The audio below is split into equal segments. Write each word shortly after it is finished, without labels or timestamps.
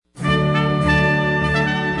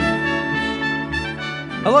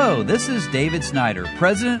Hello, this is David Snyder,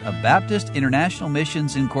 President of Baptist International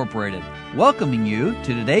Missions Incorporated, welcoming you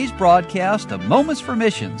to today's broadcast of Moments for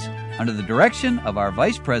Missions under the direction of our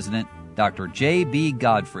Vice President, Dr. J.B.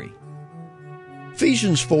 Godfrey.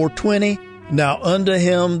 Ephesians 4:20, now unto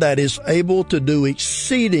him that is able to do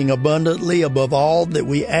exceeding abundantly above all that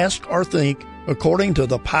we ask or think, according to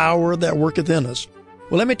the power that worketh in us.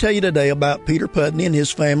 Well, let me tell you today about Peter Putney and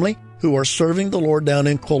his family who are serving the Lord down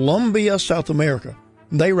in Colombia, South America.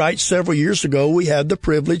 They write, several years ago, we had the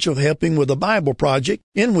privilege of helping with a Bible project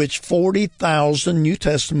in which 40,000 New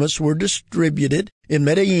Testaments were distributed in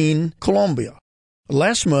Medellin, Colombia.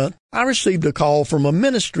 Last month, I received a call from a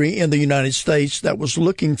ministry in the United States that was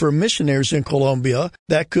looking for missionaries in Colombia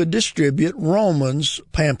that could distribute Romans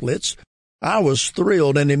pamphlets. I was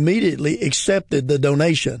thrilled and immediately accepted the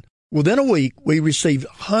donation. Within a week, we received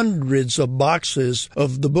hundreds of boxes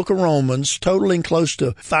of the book of Romans, totaling close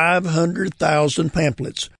to 500,000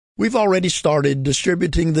 pamphlets. We've already started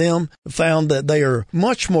distributing them, found that they are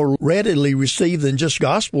much more readily received than just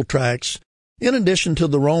gospel tracts. In addition to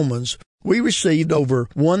the Romans, we received over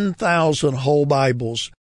 1,000 whole Bibles.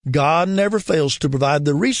 God never fails to provide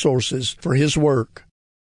the resources for His work.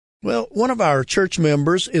 Well, one of our church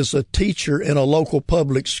members is a teacher in a local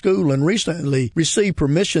public school and recently received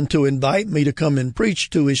permission to invite me to come and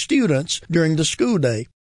preach to his students during the school day.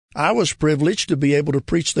 I was privileged to be able to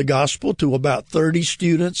preach the gospel to about 30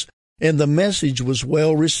 students, and the message was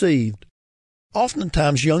well received.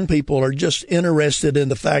 Oftentimes, young people are just interested in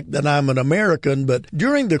the fact that I'm an American, but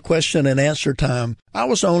during the question and answer time, I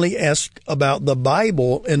was only asked about the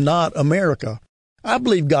Bible and not America. I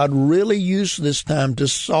believe God really used this time to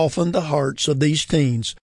soften the hearts of these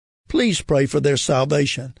teens. Please pray for their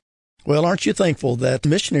salvation. Well, aren't you thankful that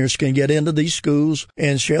missionaries can get into these schools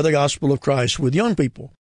and share the gospel of Christ with young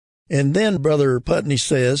people? And then Brother Putney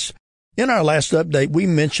says, in our last update, we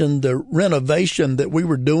mentioned the renovation that we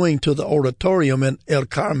were doing to the auditorium in El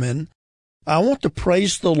Carmen. I want to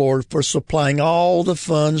praise the Lord for supplying all the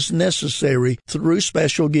funds necessary through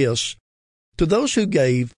special gifts. To those who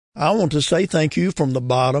gave, I want to say thank you from the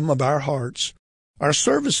bottom of our hearts. Our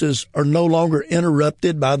services are no longer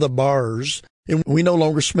interrupted by the bars, and we no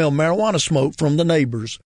longer smell marijuana smoke from the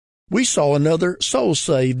neighbors. We saw another soul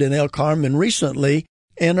saved in El Carmen recently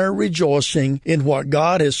and are rejoicing in what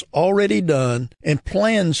God has already done and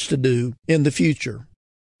plans to do in the future.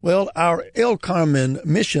 Well, our El Carmen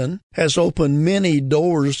mission has opened many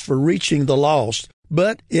doors for reaching the lost,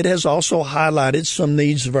 but it has also highlighted some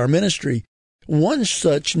needs of our ministry. One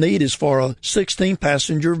such need is for a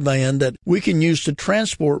 16-passenger van that we can use to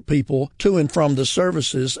transport people to and from the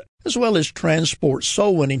services, as well as transport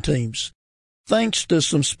soul-winning teams. Thanks to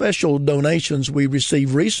some special donations we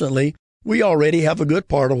received recently, we already have a good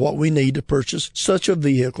part of what we need to purchase such a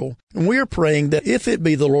vehicle, and we are praying that if it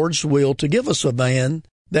be the Lord's will to give us a van,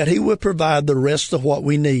 that He would provide the rest of what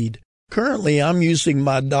we need. Currently, I'm using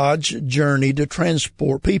my Dodge Journey to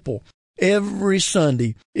transport people. Every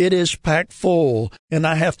Sunday, it is packed full, and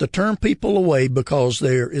I have to turn people away because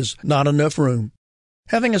there is not enough room.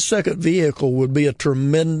 Having a second vehicle would be a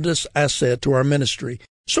tremendous asset to our ministry.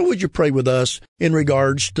 So would you pray with us in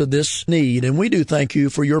regards to this need? And we do thank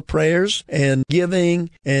you for your prayers and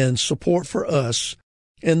giving and support for us.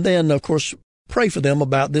 And then, of course, pray for them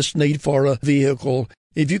about this need for a vehicle.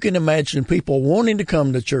 If you can imagine people wanting to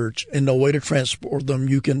come to church and no way to transport them,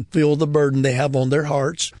 you can feel the burden they have on their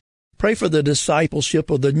hearts. Pray for the discipleship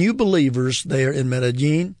of the new believers there in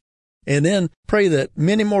Medellin, and then pray that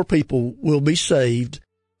many more people will be saved.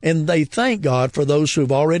 And they thank God for those who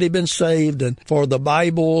have already been saved and for the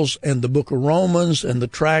Bibles and the book of Romans and the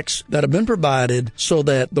tracts that have been provided so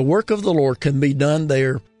that the work of the Lord can be done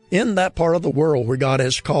there in that part of the world where God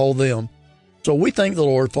has called them. So we thank the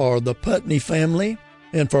Lord for the Putney family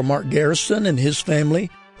and for Mark Garrison and his family,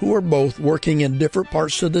 who are both working in different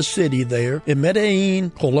parts of the city there in Medellin,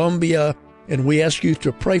 Colombia, and we ask you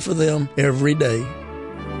to pray for them every day.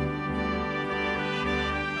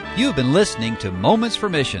 You've been listening to Moments for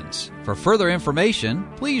Missions. For further information,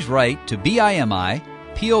 please write to BIMI,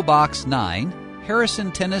 P.O. Box 9,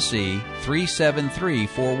 Harrison, Tennessee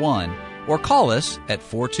 37341, or call us at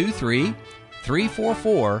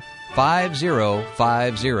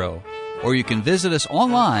 423-344-5050. Or you can visit us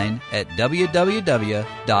online at www.bimi.org.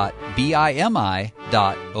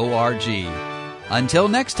 Until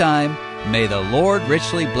next time, may the Lord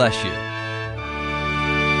richly bless you.